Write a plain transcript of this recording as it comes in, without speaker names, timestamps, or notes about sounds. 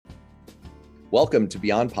Welcome to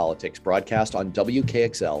Beyond Politics, broadcast on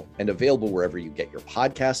WKXL and available wherever you get your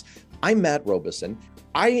podcasts. I'm Matt Robeson.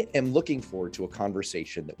 I am looking forward to a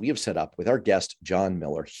conversation that we have set up with our guest, John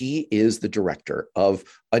Miller. He is the director of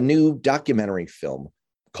a new documentary film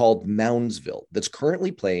called Moundsville that's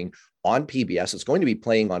currently playing on PBS. It's going to be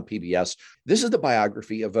playing on PBS. This is the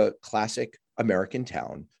biography of a classic American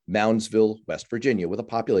town, Moundsville, West Virginia, with a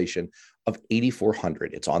population of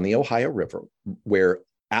 8,400. It's on the Ohio River, where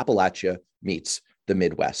Appalachia meets the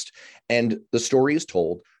Midwest. And the story is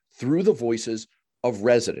told through the voices of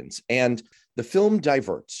residents. And the film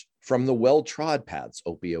diverts from the well-trod paths,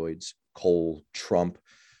 opioids, coal, Trump,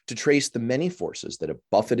 to trace the many forces that have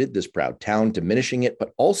buffeted this proud town, diminishing it,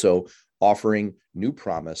 but also offering new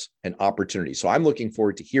promise and opportunity. So I'm looking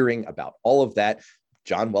forward to hearing about all of that.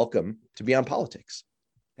 John, welcome to Beyond Politics.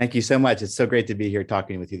 Thank you so much. It's so great to be here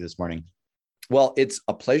talking with you this morning. Well, it's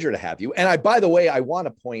a pleasure to have you. And by the way, I want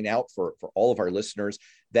to point out for all of our listeners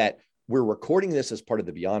that we're recording this as part of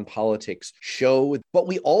the Beyond Politics show, but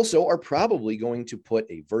we also are probably going to put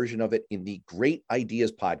a version of it in the Great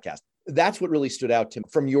Ideas podcast. That's what really stood out to me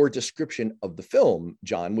from your description of the film,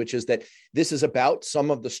 John, which is that this is about some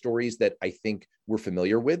of the stories that I think we're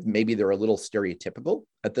familiar with. Maybe they're a little stereotypical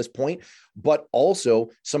at this point, but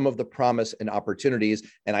also some of the promise and opportunities.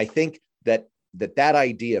 And I think that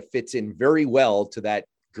idea fits in very well to that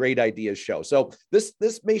Great Ideas show. So this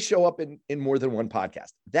may show up in more than one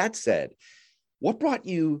podcast. That said, what brought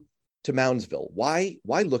you to Moundsville? Why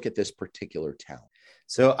look at this particular town?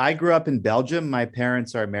 So I grew up in Belgium. My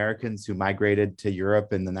parents are Americans who migrated to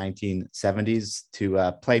Europe in the 1970s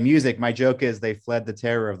to play music. My joke is they fled the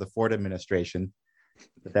terror of the Ford administration.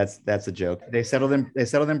 But that's a joke. They settled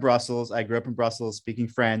in Brussels. I grew up in Brussels speaking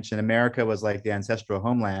French, and America was like the ancestral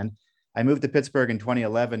homeland. I moved to Pittsburgh in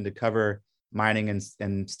 2011 to cover mining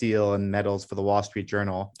and steel and metals for the Wall Street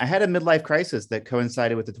Journal. I had a midlife crisis that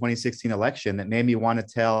coincided with the 2016 election that made me want to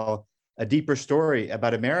tell a deeper story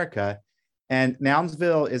about America. And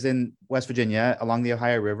Moundsville is in West Virginia along the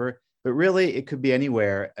Ohio River, but really it could be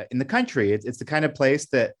anywhere in the country. It's the kind of place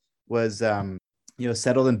that was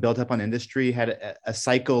settled and built up on industry, had a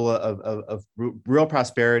cycle of real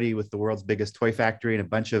prosperity with the world's biggest toy factory and a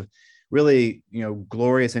bunch of really,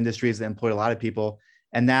 glorious industries that employed a lot of people.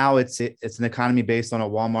 And now it's an economy based on a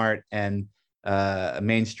Walmart and a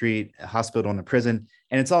Main Street, a hospital and a prison.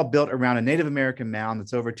 And it's all built around a Native American mound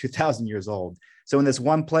that's over 2,000 years old. So in this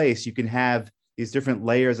one place, you can have these different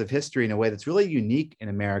layers of history in a way that's really unique in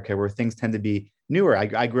America, where things tend to be newer.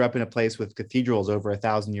 I grew up in a place with cathedrals over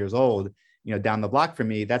 1,000 years old, down the block from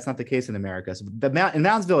me. That's not the case in America. So in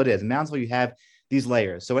Moundsville, it is. In Moundsville, you have these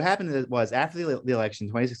layers. So what happened was after the election,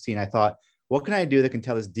 2016, I thought, what can I do that can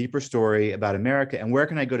tell this deeper story about America, and where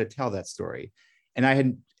can I go to tell that story? And I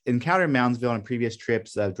had encountered Moundsville on previous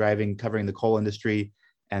trips, covering the coal industry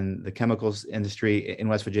and the chemicals industry in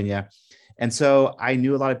West Virginia. And so I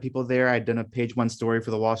knew a lot of people there. I'd done a page one story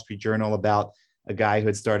for the Wall Street Journal about a guy who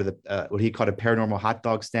had started what he called a paranormal hot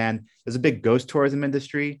dog stand. There's a big ghost tourism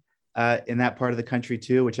industry in that part of the country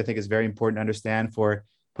too, which I think is very important to understand for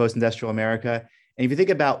post-industrial America. And if you think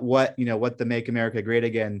about what the Make America Great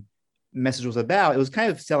Again message was about, it was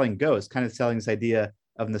kind of selling ghosts, kind of selling this idea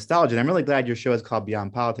of nostalgia. And I'm really glad your show is called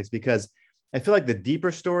Beyond Politics, because I feel like the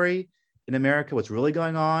deeper story in America, what's really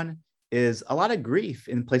going on, is a lot of grief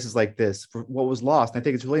in places like this for what was lost. And I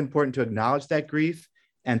think it's really important to acknowledge that grief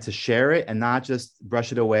and to share it and not just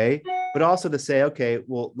brush it away, but also to say, okay,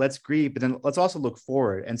 well, let's grieve, but then let's also look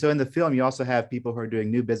forward. And so in the film, you also have people who are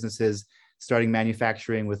doing new businesses, starting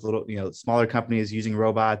manufacturing with little, smaller companies using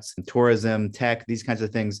robots, and tourism, tech, these kinds of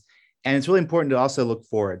things. And it's really important to also look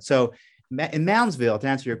forward. So in Moundsville, to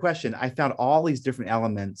answer your question, I found all these different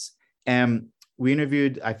elements, and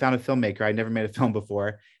I found a filmmaker. I'd never made a film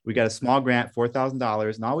before. We got a small grant,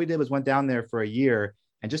 $4,000. And all we did was went down there for a year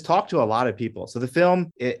and just talked to a lot of people. So the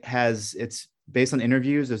film, it's based on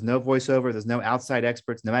interviews. There's no voiceover. There's no outside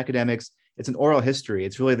experts, no academics. It's an oral history.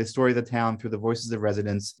 It's really the story of the town through the voices of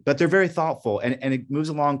residents, but they're very thoughtful, and it moves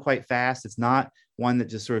along quite fast. It's not one that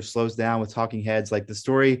just sort of slows down with talking heads. Like, the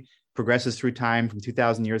story progresses through time from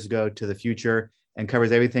 2,000 years ago to the future and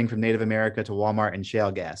covers everything from Native America to Walmart and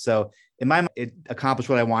shale gas. So in my mind, it accomplished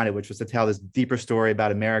what I wanted, which was to tell this deeper story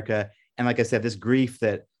about America. And like I said, this grief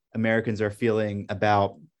that Americans are feeling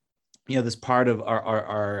about, this part of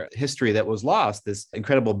our history that was lost, this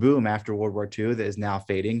incredible boom after World War II that is now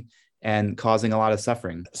fading and causing a lot of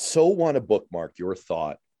suffering. So want to bookmark your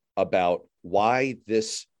thought about why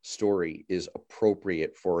this story is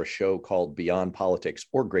appropriate for a show called Beyond Politics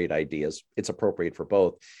or Great Ideas. It's appropriate for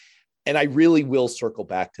both. And I really will circle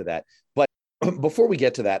back to that. But before we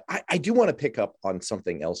get to that, I do want to pick up on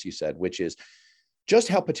something else you said, which is just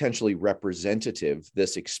how potentially representative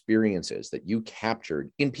this experience is that you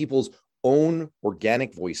captured in people's own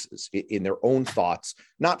organic voices, in their own thoughts,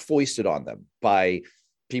 not foisted on them by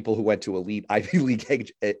people who went to elite Ivy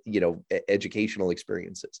League, educational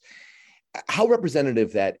experiences. How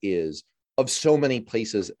representative that is of so many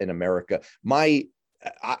places in America.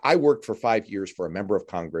 I worked for 5 years for a member of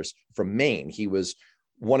Congress from Maine. He was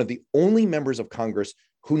one of the only members of Congress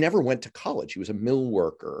who never went to college. He was a mill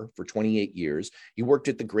worker for 28 years. He worked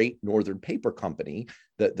at the Great Northern Paper Company,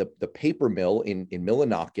 the paper mill in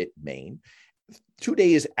Millinocket, Maine. 2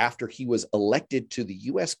 days after he was elected to the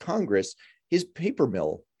US Congress, his paper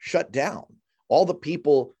mill shut down. All the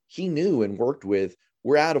people he knew and worked with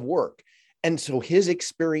were out of work. And so his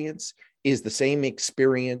experience is the same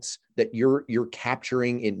experience that you're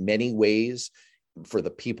capturing in many ways for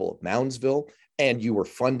the people of Moundsville. And you were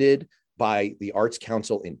funded by the Arts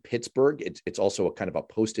Council in Pittsburgh. It's also a kind of a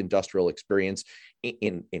post-industrial experience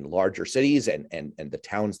in larger cities and the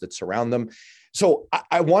towns that surround them. So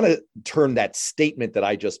I want to turn that statement that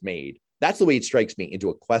I just made, that's the way it strikes me, into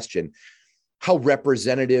a question. How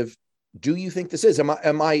representative do you think this is?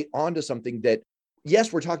 Am I onto something that,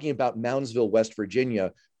 yes, we're talking about Moundsville, West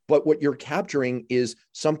Virginia, but what you're capturing is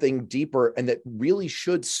something deeper and that really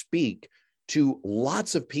should speak to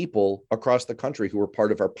lots of people across the country who are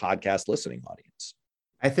part of our podcast listening audience?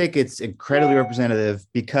 I think it's incredibly representative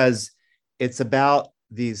because it's about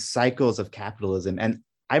these cycles of capitalism. And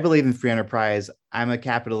I believe in free enterprise. I'm a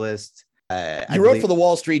capitalist. You wrote for the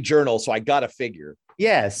Wall Street Journal, so I got to figure.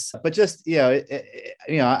 Yes, but just,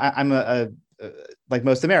 I'm like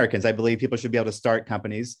most Americans, I believe people should be able to start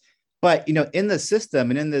companies. But, in the system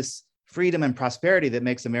and in this freedom and prosperity that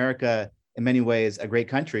makes America in many ways a great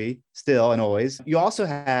country still and always, you also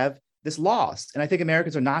have this loss. And I think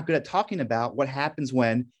Americans are not good at talking about what happens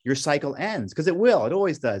when your cycle ends, because it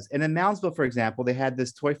always does. And in Moundsville, for example, they had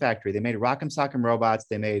this toy factory. They made Rock'em Sock'em Robots.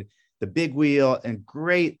 They made the Big Wheel, and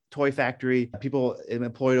great toy factory. People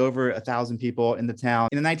employed over 1,000 people in the town.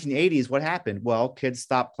 In the 1980s, what happened? Well, kids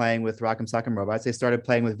stopped playing with Rock'em Sock'em Robots. They started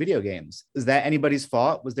playing with video games. Is that anybody's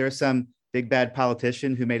fault? Was there some big bad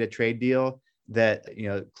politician who made a trade deal that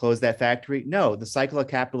closed that factory? No, the cycle of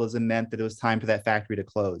capitalism meant that it was time for that factory to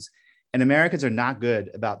close. And Americans are not good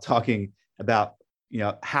about talking about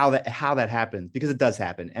how that happens, because it does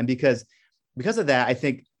happen. And because of that, I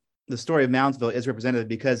think the story of Moundsville is representative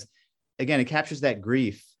because, again, it captures that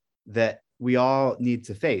grief that we all need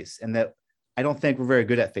to face and that I don't think we're very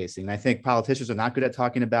good at facing. And I think politicians are not good at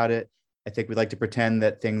talking about it. I think we like to pretend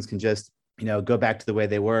that things can just go back to the way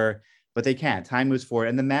they were, but they can't. Time moves forward.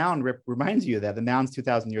 And the Mound reminds you of that. The Mound's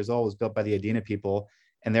 2,000 years old, was built by the Adena people,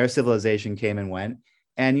 and their civilization came and went.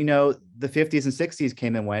 And, the 50s and 60s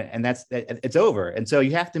came and went, and it's over. And so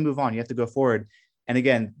you have to move on. You have to go forward. And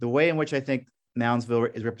again, the way in which I think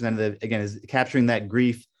Moundsville is representative, again, is capturing that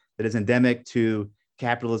grief that is endemic to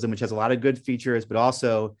capitalism, which has a lot of good features, but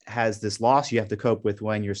also has this loss you have to cope with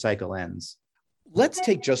when your cycle ends. Let's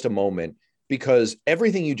take just a moment, because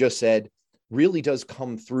everything you just said really does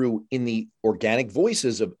come through in the organic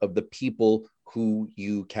voices of the people who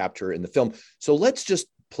you capture in the film. So let's just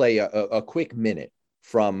play a quick minute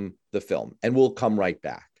from the film, and we'll come right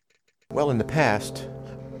back. Well, in the past,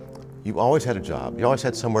 you always had a job. You always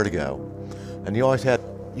had somewhere to go. And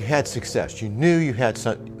you had success. You knew you had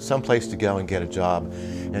some place to go and get a job,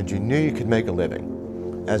 and you knew you could make a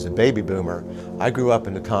living. As a baby boomer, I grew up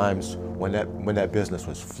in the times when that business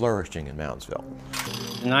was flourishing in Moundsville.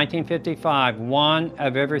 In 1955, 1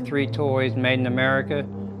 of every 3 toys made in America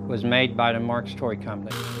was made by the Marx Toy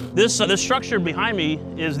Company. This structure behind me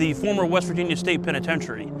is the former West Virginia State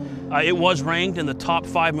Penitentiary. It was ranked in the top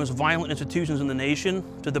 5 most violent institutions in the nation,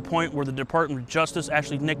 to the point where the Department of Justice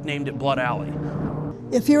actually nicknamed it Blood Alley.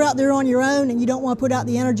 If you're out there on your own and you don't want to put out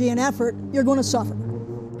the energy and effort, you're going to suffer.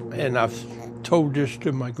 And I've told this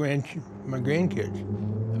to my grandkids.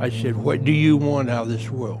 I said, what do you want out of this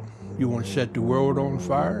world? You want to set the world on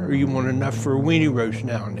fire, or you want enough for a weenie roast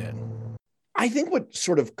now and then? I think what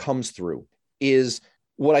sort of comes through is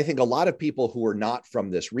what I think a lot of people who are not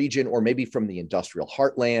from this region, or maybe from the industrial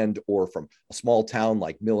heartland, or from a small town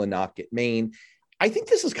like Millinocket, Maine, I think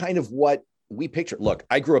this is kind of what we picture. Look,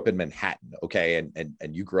 I grew up in Manhattan, okay, and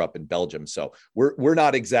you grew up in Belgium, so we're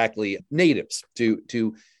not exactly natives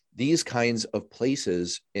to these kinds of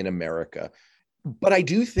places in America. But I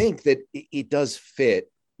do think that it does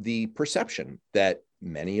fit the perception that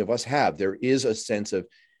many of us have. There is a sense of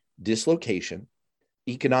dislocation,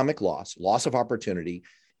 economic loss of opportunity.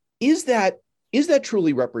 Is that Is that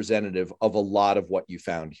truly representative of a lot of what you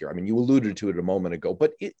found here? I mean, you alluded to it a moment ago,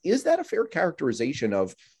 but is that a fair characterization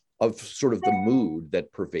of sort of the mood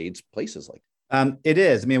that pervades places like that? It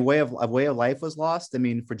is. I mean, a way of life was lost. I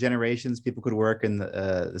mean, for generations, people could work in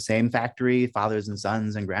the same factory, fathers and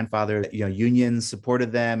sons and grandfathers. Unions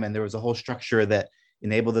supported them, and there was a whole structure that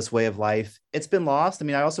enabled this way of life. It's been lost. I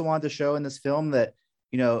mean, I also wanted to show in this film that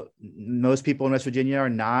most people in West Virginia are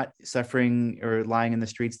not suffering or lying in the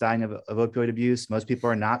streets dying of opioid abuse. Most people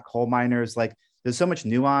are not coal miners. Like, there's so much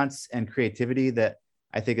nuance and creativity that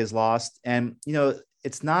I think is lost. And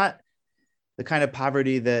it's not the kind of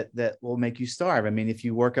poverty that will make you starve. I mean, if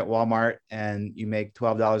you work at Walmart and you make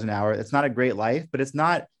 $12 an hour, it's not a great life, but it's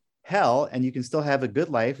not hell, and you can still have a good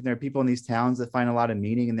life. And there are people in these towns that find a lot of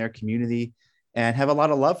meaning in their community and have a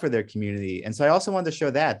lot of love for their community. And so I also wanted to show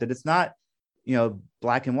that it's not,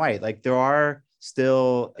 black and white. Like, there are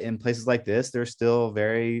still, in places like this, there's still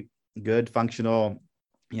very good functional,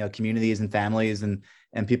 communities and families and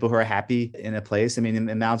people who are happy in a place. I mean,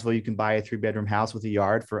 in Moundsville, you can buy a 3-bedroom house with a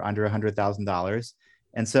yard for under $100,000.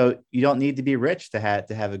 And so you don't need to be rich to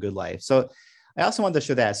have a good life. So I also wanted to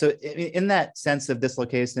show that. So in that sense of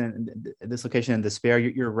dislocation and despair,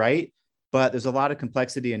 you're right. But there's a lot of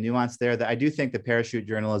complexity and nuance there that I do think the parachute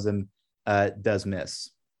journalism does miss.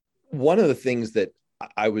 One of the things that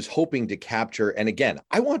I was hoping to capture, and again,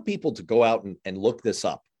 I want people to go out and look this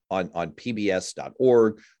up on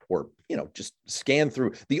pbs.org, or just scan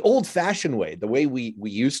through the old-fashioned way, the way we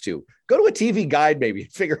used to. Go to a TV guide maybe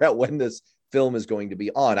and figure out when this film is going to be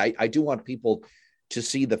on. I do want people to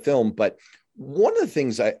see the film, but one of the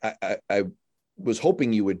things I was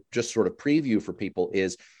hoping you would just sort of preview for people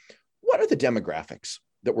is, what are the demographics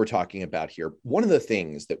that we're talking about here? One of the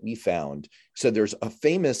things that we found, so there's a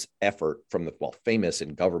famous effort famous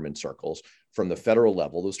in government circles from the federal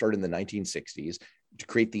level that started in the 1960s to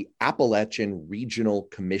create the Appalachian Regional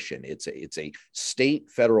Commission. It's a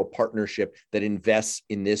state-federal partnership that invests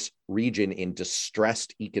in this region in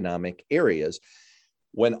distressed economic areas.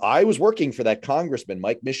 When I was working for that Congressman,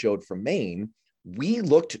 Mike Michaud from Maine, we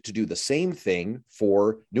looked to do the same thing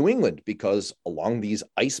for New England, because along these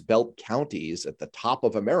ice belt counties at the top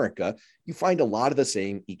of America, you find a lot of the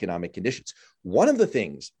same economic conditions. One of the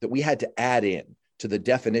things that we had to add in to the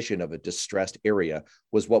definition of a distressed area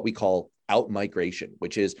was what we call out-migration,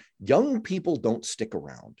 which is young people don't stick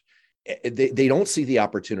around. They don't see the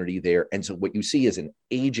opportunity there. And so what you see is an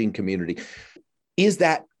aging community. Is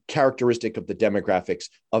that characteristic of the demographics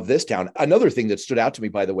of this town? Another thing that stood out to me,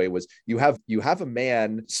 by the way, was you have a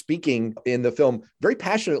man speaking in the film very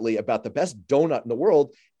passionately about the best donut in the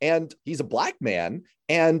world, and he's a Black man.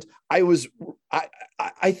 And I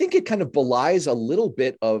think it kind of belies a little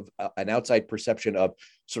bit of an outside perception of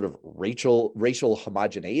sort of racial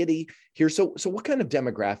homogeneity here. So what kind of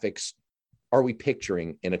demographics are we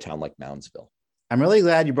picturing in a town like Moundsville? I'm really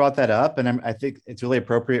glad you brought that up. And I think it's really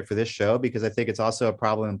appropriate for this show, because I think it's also a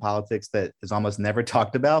problem in politics that is almost never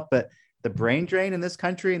talked about. But the brain drain in this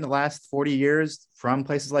country in the last 40 years from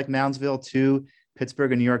places like Moundsville to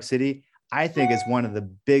Pittsburgh and New York City, I think is one of the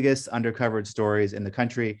biggest undercovered stories in the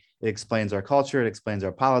country. It explains our culture. It explains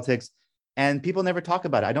our politics. And people never talk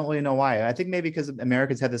about it. I don't really know why. I think maybe because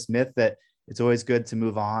Americans have this myth that it's always good to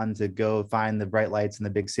move on, to go find the bright lights in the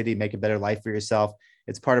big city, make a better life for yourself.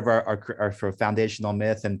 It's part of our sort of foundational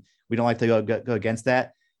myth, and we don't like to go against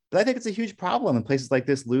that. But I think it's a huge problem, and places like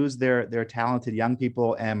this lose their talented young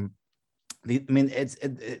people. And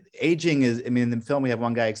aging is. I mean, in the film, we have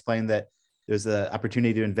one guy explain that there's an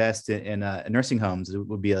opportunity to invest in nursing homes. It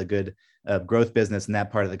would be a good growth business in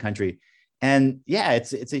that part of the country. And yeah,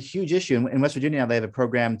 it's a huge issue. In West Virginia, they have a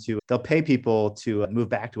program they'll pay people to move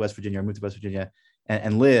back to West Virginia or move to West Virginia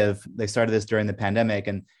and live. They started this during the pandemic.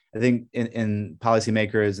 And I think in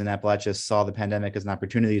policymakers in Appalachia saw the pandemic as an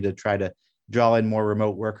opportunity to try to draw in more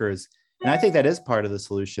remote workers. And I think that is part of the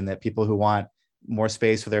solution, that people who want more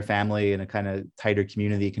space for their family and a kind of tighter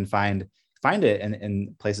community can find it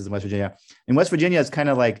in places in West Virginia. In West Virginia, it's kind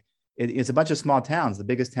of like, it's a bunch of small towns. The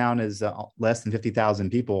biggest town is less than 50,000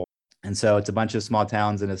 people. And so it's a bunch of small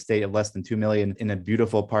towns in a state of less than 2 million in a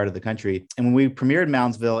beautiful part of the country. And when we premiered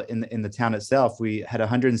Moundsville in the town itself, we had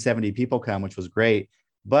 170 people come, which was great.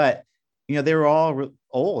 But, they were all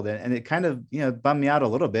old, and it kind of, bummed me out a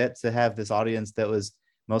little bit to have this audience that was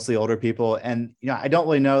mostly older people. And, I don't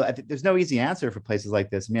really know. I think there's no easy answer for places like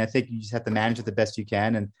this. I mean, I think you just have to manage it the best you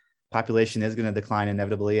can. And population is going to decline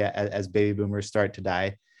inevitably as baby boomers start to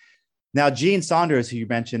die. Now, Gene Saunders, who you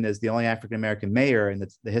mentioned is the only African-American mayor in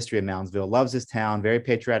the history of Moundsville, loves his town, very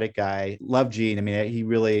patriotic guy. Love Gene. I mean, he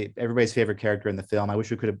really, everybody's favorite character in the film. I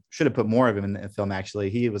wish we should have put more of him in the film, actually.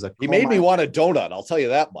 He made me want a donut. I'll tell you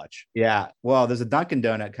that much. Yeah. Well, there's a Dunkin'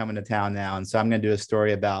 Donut coming to town now. And so I'm going to do a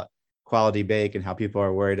story about Quality Bake and how people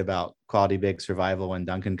are worried about Quality Bake survival when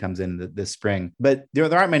Dunkin' comes in this spring. But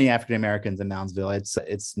there aren't many African-Americans in Moundsville. It's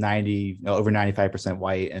over 95%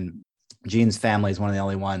 white, and Gene's family is one of the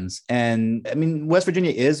only ones. And I mean, West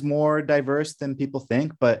Virginia is more diverse than people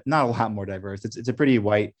think, but not a lot more diverse. It's a pretty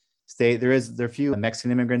white state. There are a few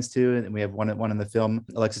Mexican immigrants too. And we have one in the film,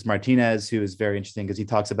 Alexis Martinez, who is very interesting because he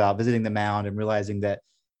talks about visiting the mound and realizing that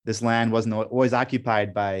this land wasn't always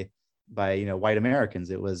occupied by white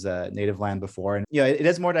Americans. It was native land before. And it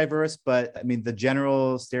is more diverse, but I mean, the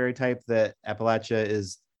general stereotype that Appalachia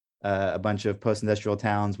is a bunch of post-industrial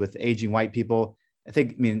towns with aging white people,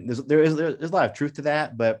 there's a lot of truth to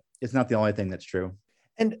that, but it's not the only thing that's true.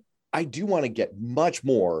 And I do want to get much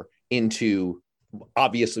more into,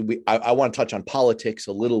 obviously, I want to touch on politics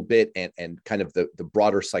a little bit and kind of the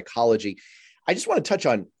broader psychology. I just want to touch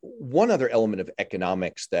on one other element of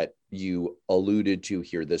economics that you alluded to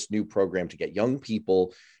here, this new program to get young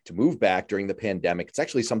people to move back during the pandemic. It's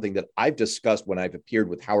actually something that I've discussed when I've appeared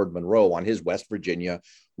with Howard Monroe on his West Virginia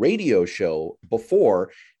radio show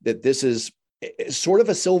before, that this is sort of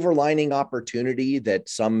a silver lining opportunity that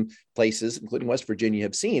some places, including West Virginia,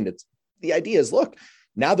 have seen. The idea is, look,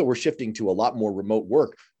 now that we're shifting to a lot more remote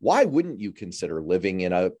work, why wouldn't you consider living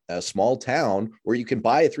in a small town where you can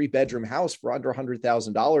buy a 3-bedroom house for under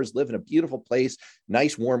 $100,000, live in a beautiful place,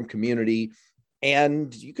 nice, warm community,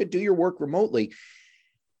 and you could do your work remotely?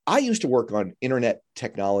 I used to work on internet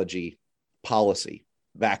technology policy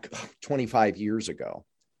back 25 years ago.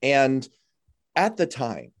 And at the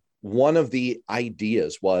time, one of the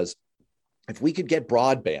ideas was, if we could get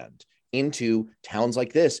broadband into towns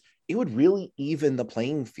like this, it would really even the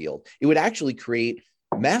playing field. It would actually create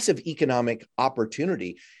massive economic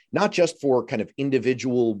opportunity, not just for kind of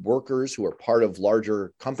individual workers who are part of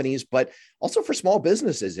larger companies, but also for small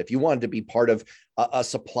businesses. If you wanted to be part of a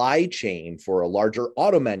supply chain for a larger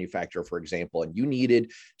auto manufacturer, for example, and you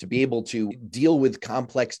needed to be able to deal with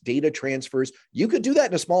complex data transfers, you could do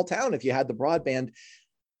that in a small town if you had the broadband.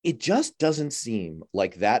 It just doesn't seem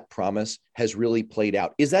like that promise has really played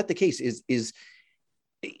out. Is that the case? Is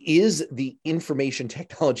the information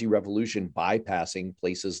technology revolution bypassing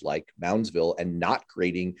places like Moundsville and not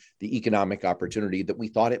creating the economic opportunity that we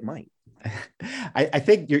thought it might? I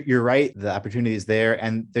think you're right. The opportunity is there,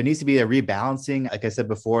 and there needs to be a rebalancing. Like I said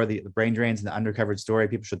before, the brain drains and the undercovered story.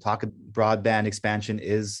 People should talk. Broadband expansion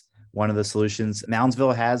is one of the solutions.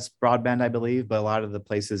 Moundsville has broadband, I believe, but a lot of the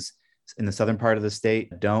places in the southern part of the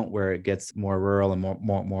state don't, where it gets more rural and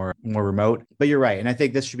more remote. But you're right. And I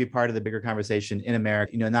think this should be part of the bigger conversation in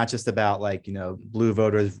America, not just about blue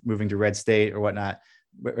voters moving to red states and whatnot,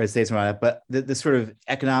 but this sort of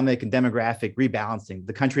economic and demographic rebalancing.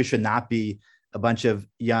 The country should not be a bunch of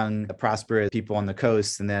young, prosperous people on the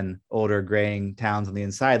coast and then older, graying towns on the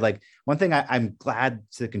inside. Like, one thing I'm glad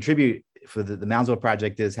to contribute for the Moundsville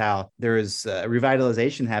Project is how there is a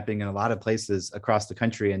revitalization happening in a lot of places across the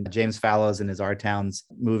country. And James Fallows in his Our Towns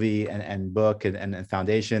movie and book and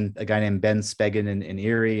foundation, a guy named Ben Speggin in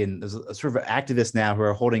Erie, and there's a sort of activists now who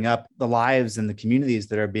are holding up the lives and the communities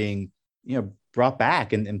that are being brought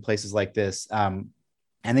back in places like this. And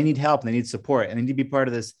they need help and they need support, and they need to be part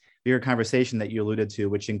of this bigger conversation that you alluded to,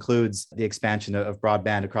 which includes the expansion of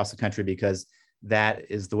broadband across the country, because that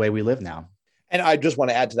is the way we live now. And I just want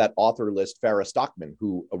to add to that author list, Farah Stockman,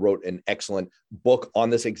 who wrote an excellent book on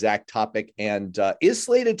this exact topic and is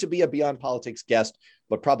slated to be a Beyond Politics guest,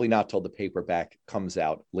 but probably not till the paperback comes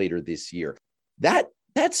out later this year. That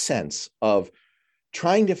sense of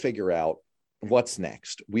trying to figure out what's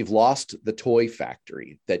next. We've lost the toy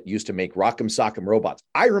factory that used to make Rock'em Sock'em Robots.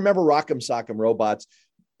 I remember Rock'em Sock'em Robots.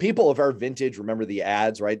 People of our vintage remember the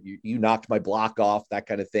ads, right? You knocked my block off, that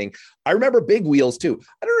kind of thing. I remember Big Wheels too.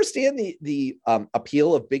 I don't understand the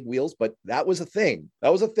appeal of Big Wheels, but that was a thing.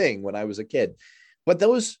 That was a thing when I was a kid. But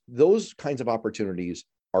those kinds of opportunities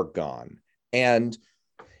are gone, and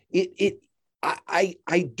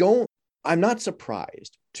I'm not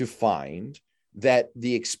surprised to find that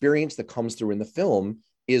the experience that comes through in the film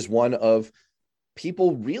is one of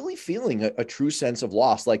people really feeling a true sense of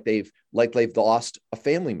loss, like they've lost a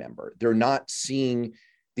family member. They're not seeing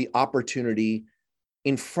the opportunity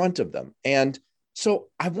in front of them. And so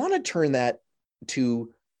I want to turn that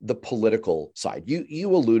to the political side.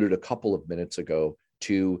 You alluded a couple of minutes ago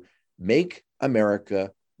to Make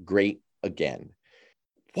America Great Again.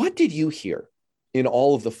 What did you hear in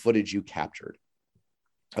all of the footage you captured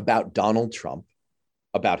about Donald Trump,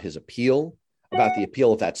 about his appeal, about the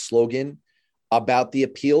appeal of that slogan, about the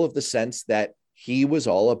appeal of the sense that he was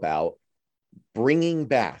all about bringing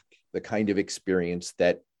back the kind of experience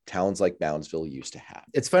that towns like Moundsville used to have.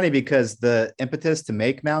 It's funny because the impetus to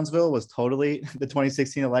make Moundsville was totally the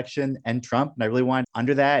 2016 election and Trump. And I really wanted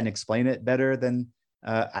under that and explain it better than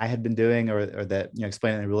I had been doing, or that,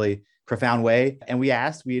 explain it in a really profound way. And we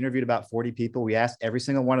interviewed about 40 people. We asked every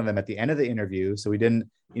single one of them at the end of the interview, so we didn't,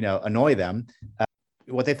 annoy them,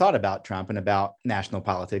 what they thought about Trump and about national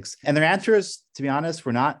politics. And their answers, to be honest,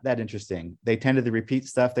 were not that interesting. They tended to repeat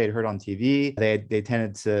stuff they'd heard on TV. They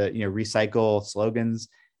tended to, recycle slogans.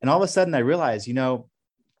 And all of a sudden I realized,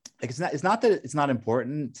 it's not that it's not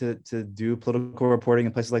important to do political reporting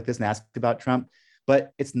in places like this and ask about Trump,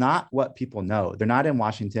 but it's not what people know. They're not in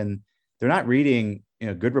Washington. They're not reading,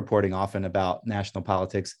 good reporting often about national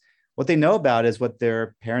politics. What they know about is what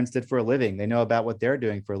their parents did for a living. They know about what they're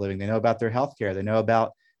doing for a living. They know about their healthcare. They know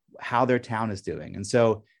about how their town is doing. And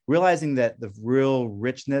so realizing that the real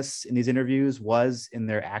richness in these interviews was in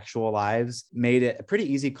their actual lives made it a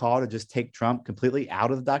pretty easy call to just take Trump completely out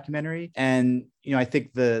of the documentary. And, I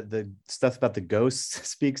think the stuff about the ghosts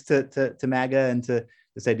speaks to MAGA and to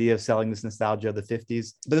this idea of selling this nostalgia of the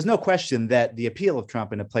 50s. But there's no question that the appeal of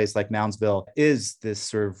Trump in a place like Moundsville is this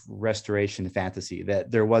sort of restoration fantasy,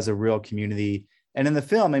 that there was a real community. And in the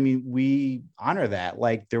film, we honor that.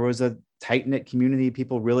 Like, there was a tight-knit community.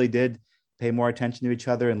 People really did pay more attention to each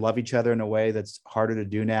other and love each other in a way that's harder to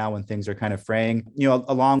do now when things are kind of fraying.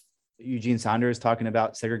 Along Eugene Saunders talking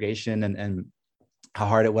about segregation and how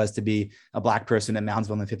hard it was to be a Black person in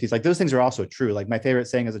Moundsville in the 50s. Like, those things are also true. Like, my favorite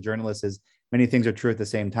saying as a journalist is many things are true at the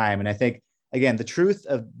same time. And I think, again, the truth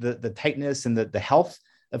of the tightness and the health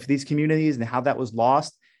of these communities and how that was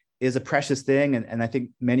lost is a precious thing. And I think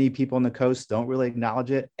many people on the coast don't really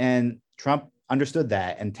acknowledge it. And Trump understood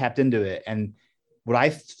that and tapped into it. And what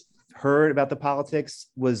I heard about the politics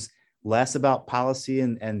was less about policy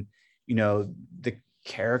and the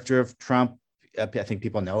character of Trump, I think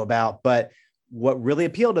people know about, but what really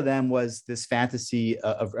appealed to them was this fantasy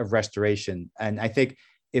of restoration. And I think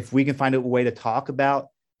if we can find a way to talk about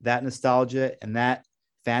that nostalgia and that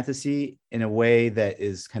fantasy in a way that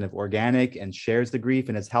is kind of organic and shares the grief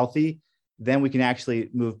and is healthy, then we can actually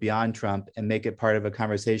move beyond Trump and make it part of a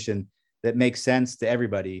conversation that makes sense to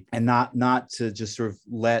everybody, and not to just sort of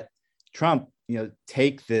let Trump,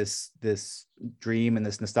 take this dream and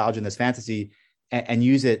this nostalgia and this fantasy and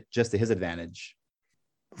use it just to his advantage.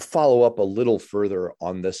 Follow up a little further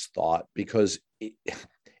on this thought, because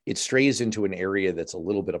it strays into an area that's a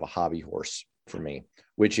little bit of a hobby horse for me,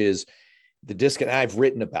 which is the disconnect. I've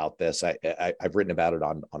written about this. I've written about it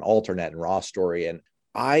on Alternet and Raw Story. And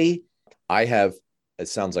I have, it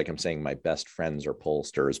sounds like I'm saying my best friends are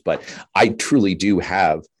pollsters, but I truly do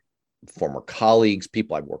have former colleagues,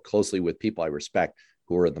 people I've worked closely with, people I respect,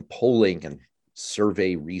 who are in the polling and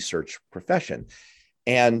survey research profession.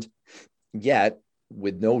 And yet,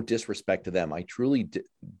 with no disrespect to them, I truly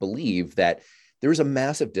believe that there's a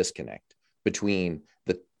massive disconnect between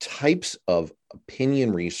the types of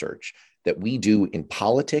opinion research that we do in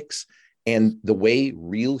politics and the way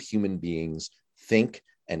real human beings think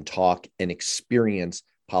and talk and experience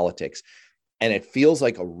politics. And it feels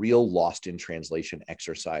like a real lost in translation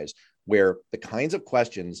exercise, where the kinds of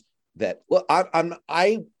questions that, well,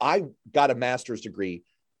 I got a master's degree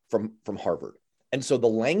from Harvard. And so the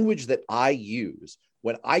language that I use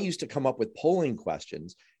when I used to come up with polling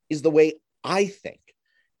questions is the way I think.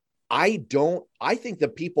 I think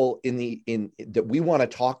the people in that we want to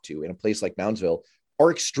talk to in a place like Moundsville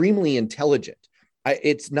are extremely intelligent.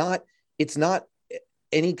 It's not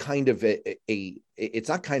any kind of it's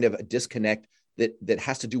not kind of a disconnect that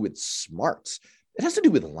has to do with smarts. It has to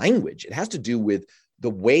do with language. It has to do with the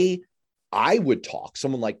way I would talk,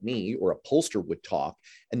 someone like me or a pollster would talk,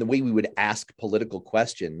 and the way we would ask political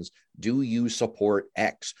questions. Do you support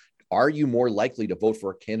X? Are you more likely to vote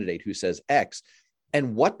for a candidate who says X?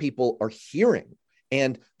 And what people are hearing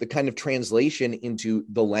and the kind of translation into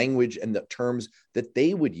the language and the terms that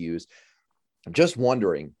they would use. I'm just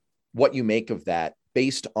wondering what you make of that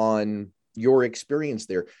based on your experience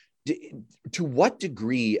there. To what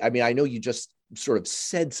degree, I mean, I know you just sort of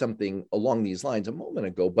said something along these lines a moment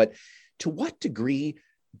ago, but to what degree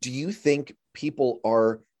do you think people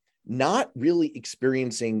are not really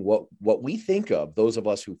experiencing what we think of, those of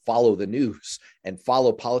us who follow the news and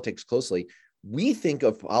follow politics closely? We think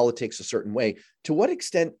of politics a certain way. To what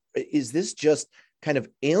extent is this just kind of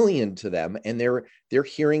alien to them, and they're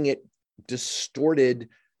hearing it distorted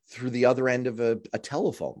through the other end of a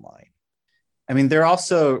telephone line? I mean, they're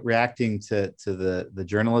also reacting to the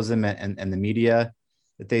journalism and the media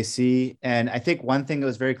that they see. And I think one thing that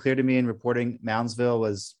was very clear to me in reporting Moundsville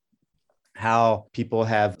was how people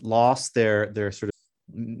have lost their sort of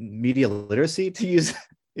media literacy, to use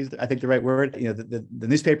is I think the right word. You know, the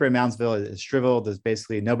newspaper in Moundsville is shriveled. There's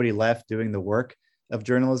basically nobody left doing the work of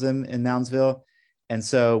journalism in Moundsville. And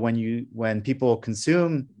so when people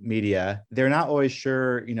consume media, they're not always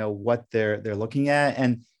sure, you know, what they're looking at.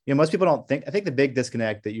 And, you know, most people don't think, I think the big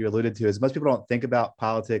disconnect that you alluded to is most people don't think about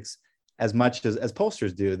politics as much as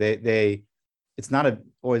pollsters do. It's not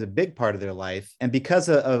always a big part of their life. And because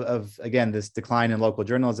of again, this decline in local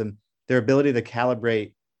journalism, their ability to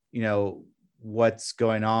calibrate, you know, what's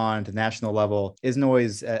going on at the national level isn't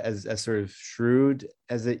always as sort of shrewd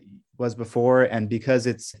as it was before. And because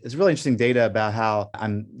it's really interesting data about how,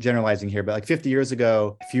 I'm generalizing here, but like 50 years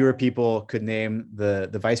ago, fewer people could name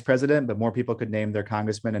the vice president, but more people could name their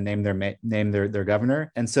congressman and name their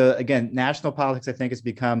governor. And so again, national politics, I think, has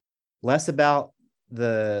become less about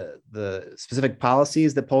the specific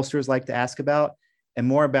policies that pollsters like to ask about, and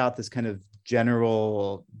more about this kind of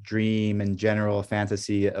general dream and general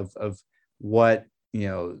fantasy of what, you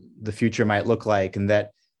know, the future might look like. And that,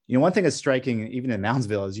 you know, one thing that's striking even in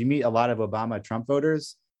Moundsville is you meet a lot of Obama Trump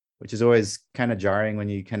voters, which is always kind of jarring when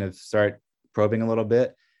you kind of start probing a little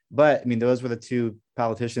bit. But I mean, those were the two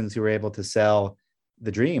politicians who were able to sell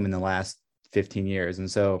the dream in the last 15 years. And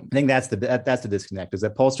so I think that's the disconnect, is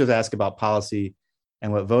that pollsters ask about policy,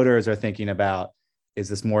 and what voters are thinking about is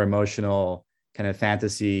this more emotional kind of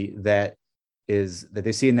fantasy that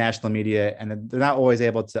they see in national media, and they're not always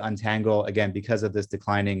able to untangle, again, because of this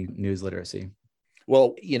declining news literacy.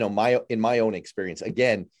 Well, you know, in my own experience,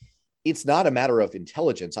 again, it's not a matter of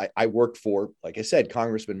intelligence. I worked for, like I said,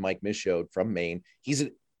 Congressman Mike Michaud from Maine. He's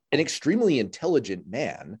an extremely intelligent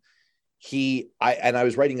man. I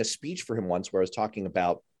was writing a speech for him once where I was talking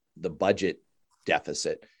about the budget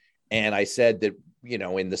deficit. And I said that, you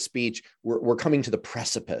know, in the speech, we're coming to the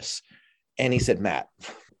precipice. And he said, Matt,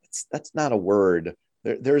 that's not a word.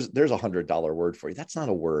 There's $100 word for you. That's not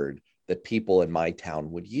a word that people in my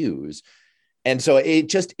town would use. And so it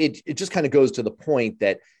just kind of goes to the point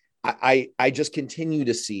that I just continue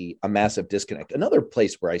to see a massive disconnect. Another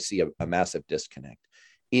place where I see a massive disconnect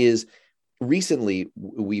is recently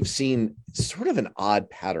we've seen sort of an odd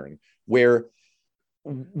pattern where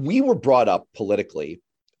we were brought up politically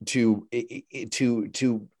to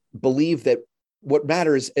believe that what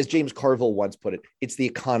matters, as James Carville once put it, it's the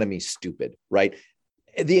economy, stupid, right?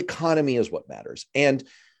 The economy is what matters. And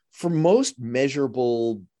for most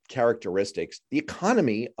measurable characteristics, the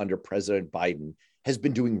economy under President Biden has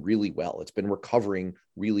been doing really well. It's been recovering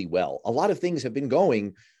really well. A lot of things have been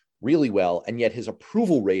going really well, and yet his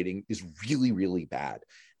approval rating is really, really bad.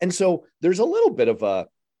 And so there's a little bit of a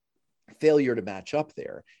failure to match up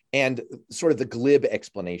there. And sort of the glib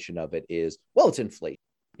explanation of it is, well, it's inflation.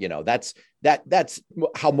 You know, that's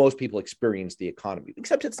how most people experience the economy,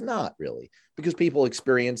 except it's not really, because people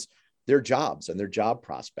experience their jobs and their job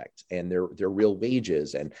prospects and their real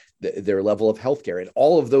wages and their level of healthcare. And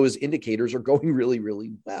all of those indicators are going really,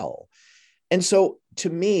 really well. And so to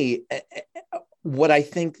me, what I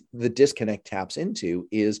think the disconnect taps into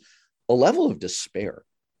is a level of despair,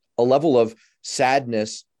 a level of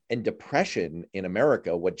sadness and depression in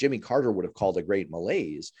America, what Jimmy Carter would have called a great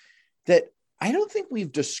malaise, that I don't think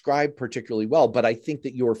we've described particularly well, but I think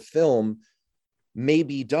that your film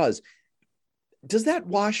maybe does. Does that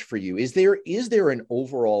wash for you? Is there an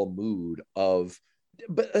overall mood of,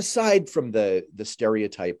 but aside from the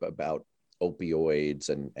stereotype about opioids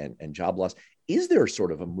and job loss, is there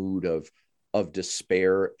sort of a mood of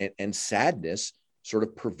despair and sadness sort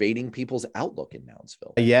of pervading people's outlook in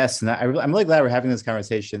Moundsville? Yes, and I'm really glad we're having this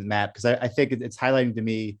conversation, Matt, because I think it's highlighting to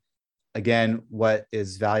me, again, what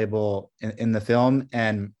is valuable in the film.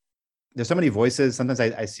 And there's so many voices. Sometimes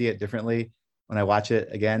I see it differently when I watch it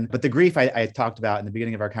again. But the grief I talked about in the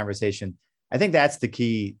beginning of our conversation, I think that's the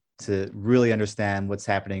key to really understand what's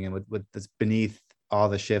happening and what's beneath all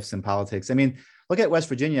the shifts in politics. I mean, look at West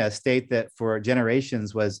Virginia, a state that for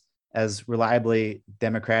generations was as reliably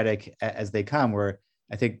Democratic as they come, where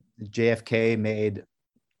I think JFK made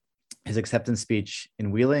his acceptance speech in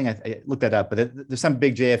Wheeling. I looked that up, but there's some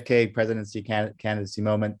big JFK presidency candidacy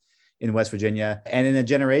moment in West Virginia, and in a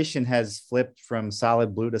generation has flipped from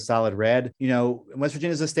solid blue to solid red. You know, West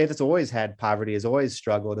Virginia is a state that's always had poverty, has always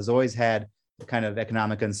struggled, has always had kind of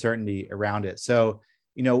economic uncertainty around it. So,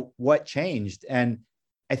 you know, what changed? And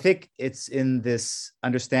I think it's in this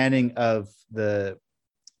understanding of the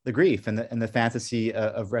grief and the fantasy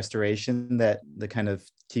of restoration that the kind of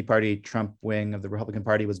Tea Party Trump wing of the Republican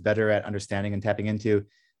Party was better at understanding and tapping into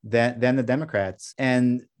than the Democrats.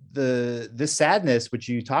 And this sadness, which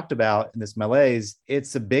you talked about in this malaise,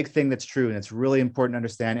 it's a big thing that's true. And it's really important to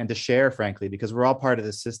understand and to share, frankly, because we're all part of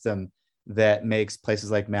the system that makes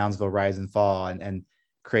places like Moundsville rise and fall and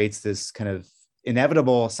creates this kind of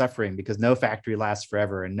inevitable suffering, because no factory lasts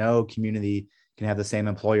forever and no community can have the same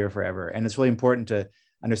employer forever. And it's really important to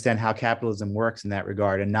understand how capitalism works in that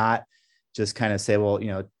regard, and not just kind of say, well,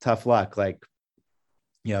 tough luck, like,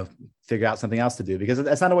 figure out something else to do, because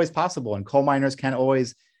that's not always possible. And coal miners can't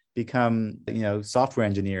always become, software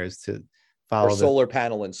engineers to follow or solar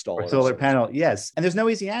panel installer. Solar panel, yes. And there's no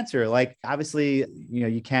easy answer. Like, obviously,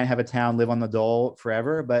 you can't have a town live on the dole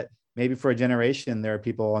forever, but maybe for a generation, there are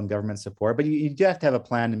people on government support, but you do have to have a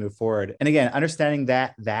plan to move forward. And again, understanding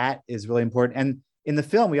that is really important. And in the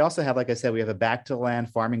film, we also have, like I said, we have a back to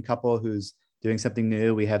land farming couple who's doing something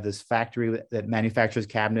new. We have this factory that manufactures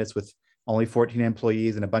cabinets with only 14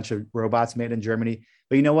 employees and a bunch of robots made in Germany.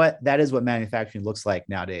 But you know what? That is what manufacturing looks like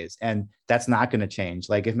nowadays. And that's not going to change.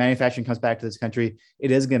 Like, if manufacturing comes back to this country,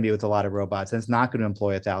 it is going to be with a lot of robots, and it's not going to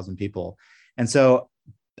employ 1,000 people. And so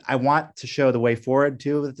I want to show the way forward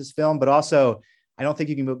too with this film, but also I don't think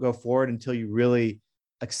you can go forward until you really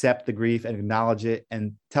accept the grief and acknowledge it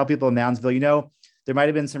and tell people in Moundsville, there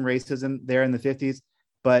might've been some racism there in the 50s,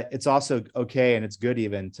 but it's also okay. And it's good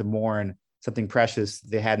even to mourn something precious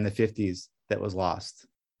they had in the 50s that was lost.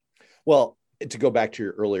 Well, to go back to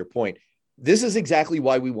your earlier point, this is exactly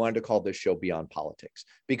why we wanted to call this show Beyond Politics,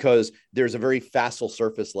 because there's a very facile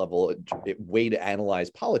surface level way to analyze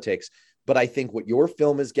politics. But I think what your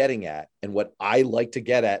film is getting at, and what I like to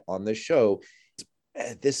get at on this show, is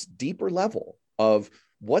at this deeper level of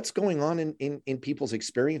what's going on in people's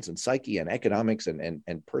experience and psyche and economics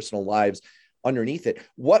and personal lives underneath it.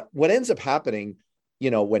 What ends up happening,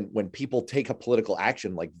 when people take a political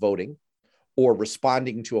action like voting or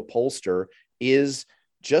responding to a pollster, is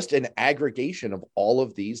just an aggregation of all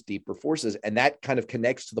of these deeper forces. And that kind of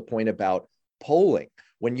connects to the point about polling.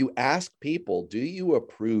 When you ask people, do you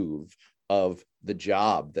approve of the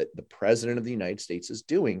job that the president of the United States is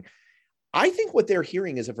doing? I think what they're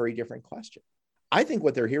hearing is a very different question. I think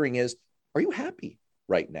what they're hearing is, are you happy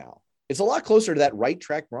right now? It's a lot closer to that right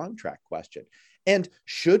track, wrong track question. And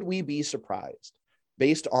should we be surprised,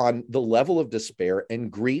 based on the level of despair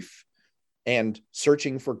and grief and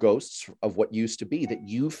searching for ghosts of what used to be that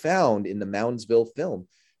you found in the Moundsville film,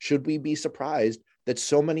 should we be surprised that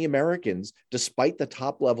so many Americans, despite the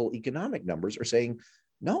top level economic numbers, are saying,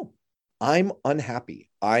 no, I'm unhappy.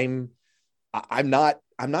 I'm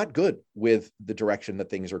not good with the direction that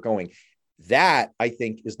things are going. That, I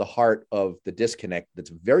think, is the heart of the disconnect that's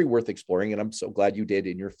very worth exploring. And I'm so glad you did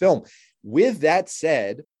in your film. With that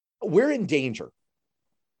said, we're in danger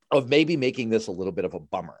of maybe making this a little bit of a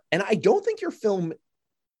bummer. And I don't think your film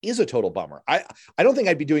is a total bummer. I don't think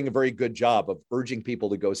I'd be doing a very good job of urging people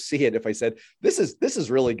to go see it if I said, this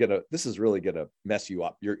is really gonna mess you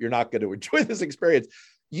up. You're not going to enjoy this experience.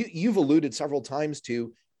 You've alluded several times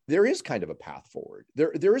to, there is kind of a path forward.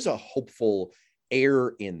 There is a hopeful air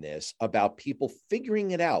in this about people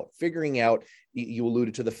figuring out. You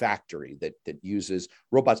alluded to the factory that uses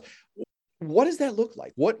robots. What does that look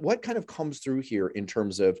like? What kind of comes through here in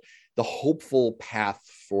terms of the hopeful path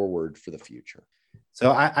forward for the future?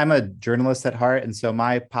 So I'm a journalist at heart. And so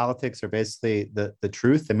my politics are basically the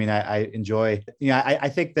truth. I mean, I enjoy, I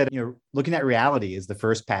think that, looking at reality is the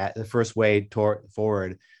first way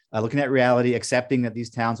forward. Looking at reality, accepting that these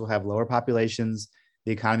towns will have lower populations,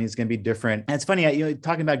 the economy is going to be different. And it's funny,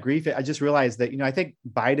 talking about grief, I just realized that, I think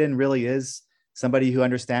Biden really is somebody who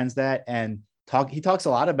understands that. And he talks a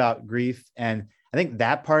lot about grief. And I think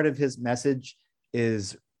that part of his message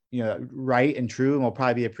is, right and true, and will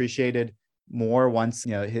probably be appreciated more once,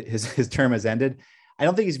 his term has ended. I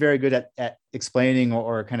don't think he's very good at explaining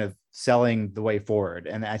or kind of selling the way forward.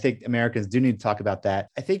 And I think Americans do need to talk about that.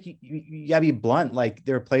 I think you gotta be blunt. Like,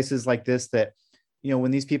 there are places like this that,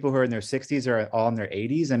 when these people who are in their 60s are all in their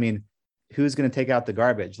 80s, I mean, who's going to take out the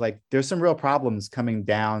garbage? Like, there's some real problems coming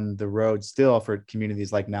down the road still for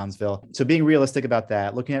communities like Moundsville. So being realistic about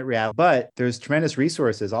that, looking at reality, but there's tremendous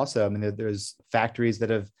resources also. I mean, there's factories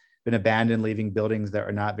that have been abandoned, leaving buildings that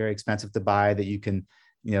are not very expensive to buy, that you can,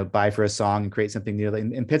 buy for a song and create something new.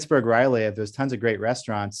 In Pittsburgh, where I live, there's tons of great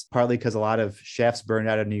restaurants, partly because a lot of chefs burned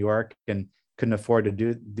out of New York and couldn't afford to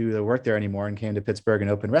do the work there anymore and came to Pittsburgh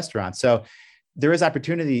and opened restaurants. So there is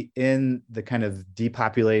opportunity in the kind of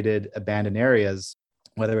depopulated, abandoned areas,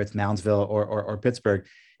 whether it's Moundsville or Pittsburgh.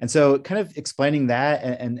 And so kind of explaining that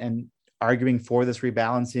and arguing for this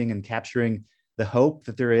rebalancing and capturing the hope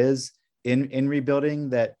that there is in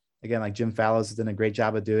rebuilding, that, again, like Jim Fallows has done a great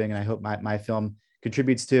job of doing, and I hope my film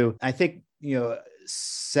contributes to. I think,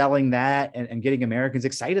 selling that and getting Americans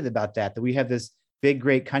excited about that we have this big,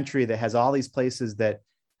 great country that has all these places that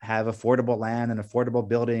have affordable land and affordable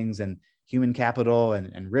buildings and human capital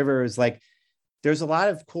and rivers. Like there's a lot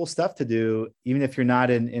of cool stuff to do, even if you're not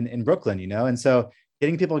in Brooklyn, you know? And so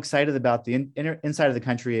getting people excited about the inside of the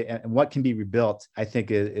country and what can be rebuilt, I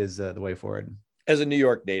think is the way forward. As a New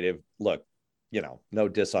York native, look, you know, no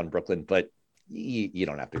diss on Brooklyn, but you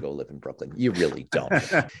don't have to go live in Brooklyn. You really don't.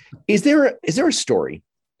 Is there a story,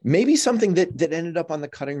 maybe something that ended up on the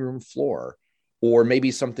cutting room floor, or maybe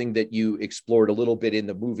something that you explored a little bit in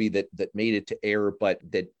the movie that made it to air, but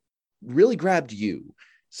that really grabbed you,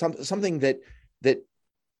 something that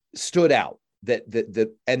stood out, that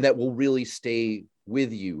and that will really stay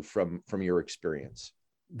with you from your experience?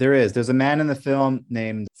 There's a man in the film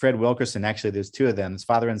named Fred Wilkerson. Actually, there's two of them. It's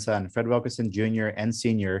father and son, Fred Wilkerson Jr. and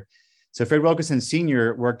Sr. So Fred Wilkerson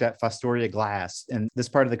Sr. worked at Fostoria Glass in this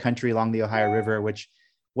part of the country along the Ohio River, which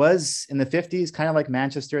was in the 50s, kind of like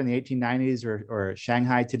Manchester in the 1890s or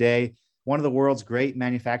Shanghai today, one of the world's great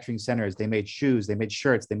manufacturing centers. They made shoes, they made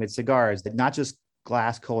shirts, they made cigars, not just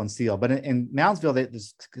glass, coal, and steel. But in Moundsville,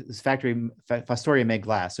 this factory, Fostoria, made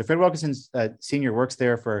glass. So Fred Wilkerson Sr. works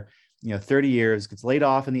there for 30 years, gets laid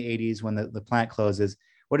off in the 80s when the plant closes.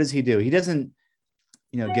 What does he do? He doesn't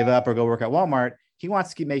give up or go work at Walmart. He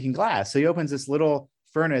wants to keep making glass. So he opens this little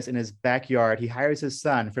furnace in his backyard. He hires his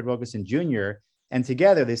son, Fred Wilkerson Jr., and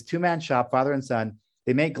together, this two-man shop, father and son,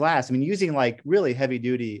 they make glass. I mean, using like really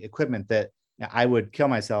heavy-duty equipment that I would kill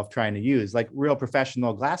myself trying to use, like real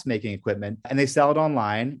professional glass-making equipment. And they sell it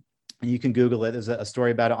online. And you can Google it. There's a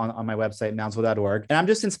story about it on my website, moundsville.org. And I'm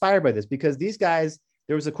just inspired by this because these guys,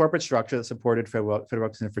 there was a corporate structure that supported Fred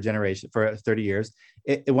Wilkerson for 30 years.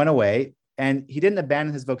 It went away, and he didn't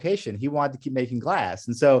abandon his vocation. He wanted to keep making glass.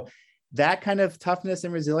 And so that kind of toughness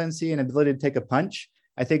and resiliency and ability to take a punch,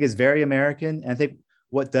 I think, is very American. And I think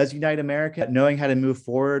what does unite America, knowing how to move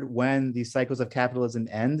forward when these cycles of capitalism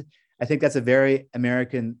end, I think that's a very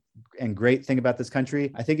American and great thing about this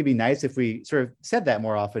country. I think it'd be nice if we sort of said that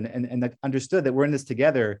more often and understood that we're in this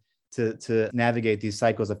together to navigate these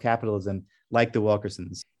cycles of capitalism like the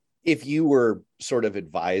Wilkersons. If you were sort of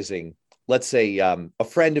advising, let's say a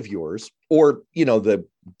friend of yours, or, the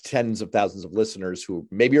tens of thousands of listeners who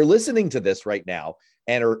maybe are listening to this right now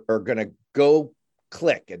and are going to go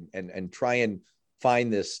click and try and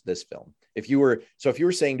find this film. If you were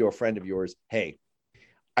saying to a friend of yours, hey,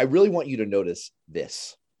 I really want you to notice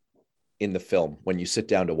this in the film when you sit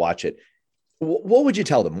down to watch it, what would you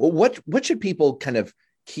tell them? Well, what should people kind of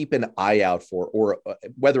keep an eye out for, or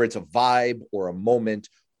whether it's a vibe or a moment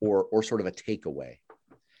or sort of a takeaway?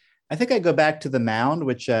 I think I go back to the mound,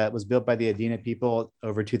 which was built by the Adena people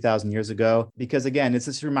over 2,000 years ago, because again, it's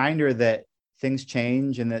this reminder that things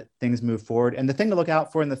change and that things move forward. And the thing to look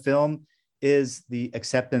out for in the film is the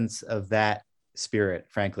acceptance of that spirit,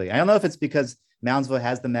 frankly. I don't know if it's because Moundsville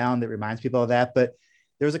has the mound that reminds people of that, but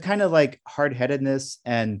there's a kind of like hard-headedness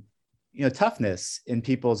and toughness in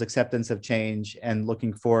people's acceptance of change and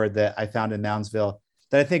looking forward that I found in Moundsville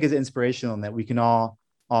that I think is inspirational and that we can all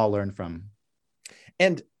learn from.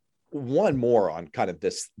 And one more on kind of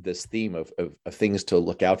this theme of things to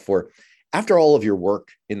look out for. After all of your work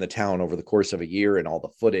in the town over the course of a year and all the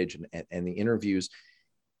footage and the interviews,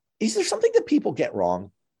 is there something that people get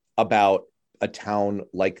wrong about a town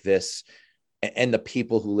like this and the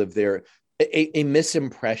people who live there? A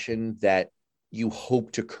misimpression that you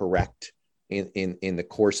hope to correct in the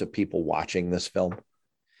course of people watching this film?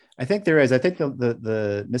 I think there is. I think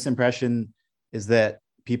the misimpression is that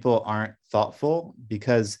people aren't thoughtful,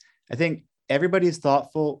 because I think everybody's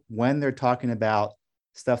thoughtful when they're talking about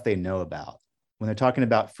stuff they know about, when they're talking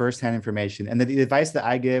about firsthand information. And the advice that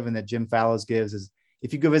I give and that Jim Fallows gives is,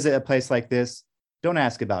 if you go visit a place like this, don't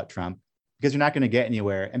ask about Trump, because you're not going to get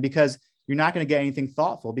anywhere. And because you're not going to get anything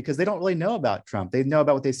thoughtful, because they don't really know about Trump. They know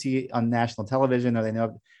about what they see on national television, or they know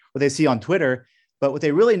what they see on Twitter, but what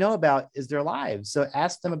they really know about is their lives. So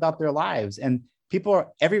ask them about their lives. And people are,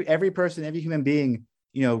 every person, every human being,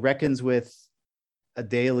 reckons with a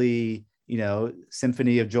daily,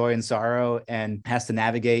 symphony of joy and sorrow, and has to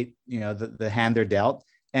navigate, the hand they're dealt.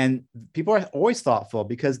 And people are always thoughtful,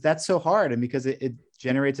 because that's so hard. And because it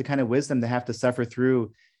generates a kind of wisdom to have to suffer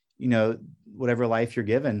through, whatever life you're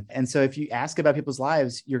given. And so if you ask about people's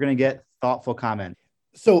lives, you're going to get thoughtful comment.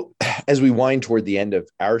 So as we wind toward the end of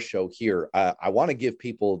our show here, I want to give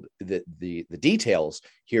people the details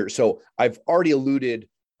here. So I've already alluded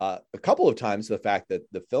a couple of times to the fact that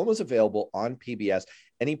the film is available on PBS.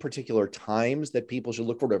 Any particular times that people should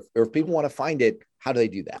look for it, or if people want to find it, how do they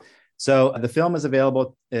do that? So the film is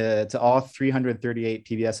available to all 338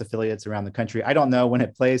 PBS affiliates around the country. I don't know when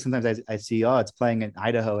it plays. Sometimes I see, it's playing in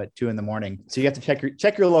Idaho at 2 a.m. So you have to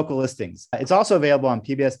check your local listings. It's also available on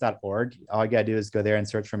pbs.org. All you got to do is go there and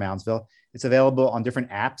search for Moundsville. It's available on different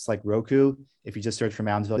apps like Roku. If you just search for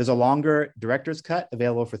Moundsville, there's a longer director's cut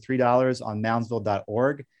available for $3 on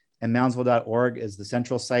moundsville.org. And moundsville.org is the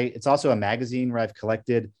central site. It's also a magazine where I've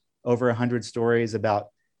collected over 100 stories about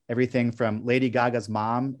everything from Lady Gaga's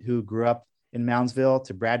mom, who grew up in Moundsville,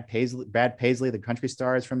 to Brad Paisley, the country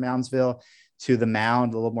star, is from Moundsville, to the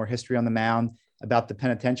Mound, a little more history on the Mound, about the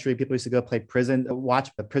penitentiary. People used to go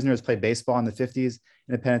watch prisoners play baseball in the 50s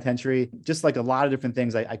in a penitentiary. Just like a lot of different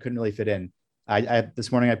things I couldn't really fit in.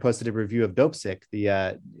 This morning I posted a review of Dopesick,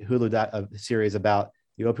 the Hulu series about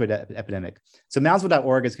the opioid epidemic. So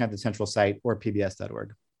moundsville.org is kind of the central site, or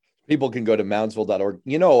pbs.org. People can go to moundsville.org.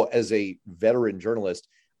 As a veteran journalist,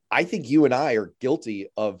 I think you and I are guilty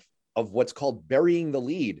of what's called burying the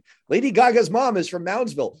lead. Lady Gaga's mom is from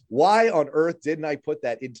Moundsville. Why on earth didn't I put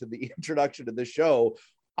that into the introduction to the show?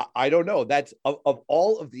 I don't know. That's of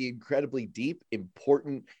all of the incredibly deep,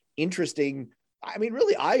 important, interesting,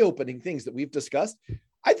 really eye-opening things that we've discussed.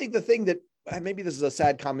 I think the thing that, maybe this is a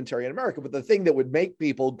sad commentary on America, but the thing that would make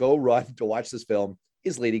people go run to watch this film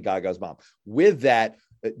is Lady Gaga's mom. With that,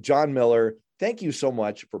 John Miller, thank you so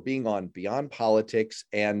much for being on Beyond Politics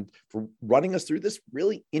and for running us through this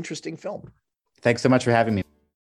really interesting film. Thanks so much for having me.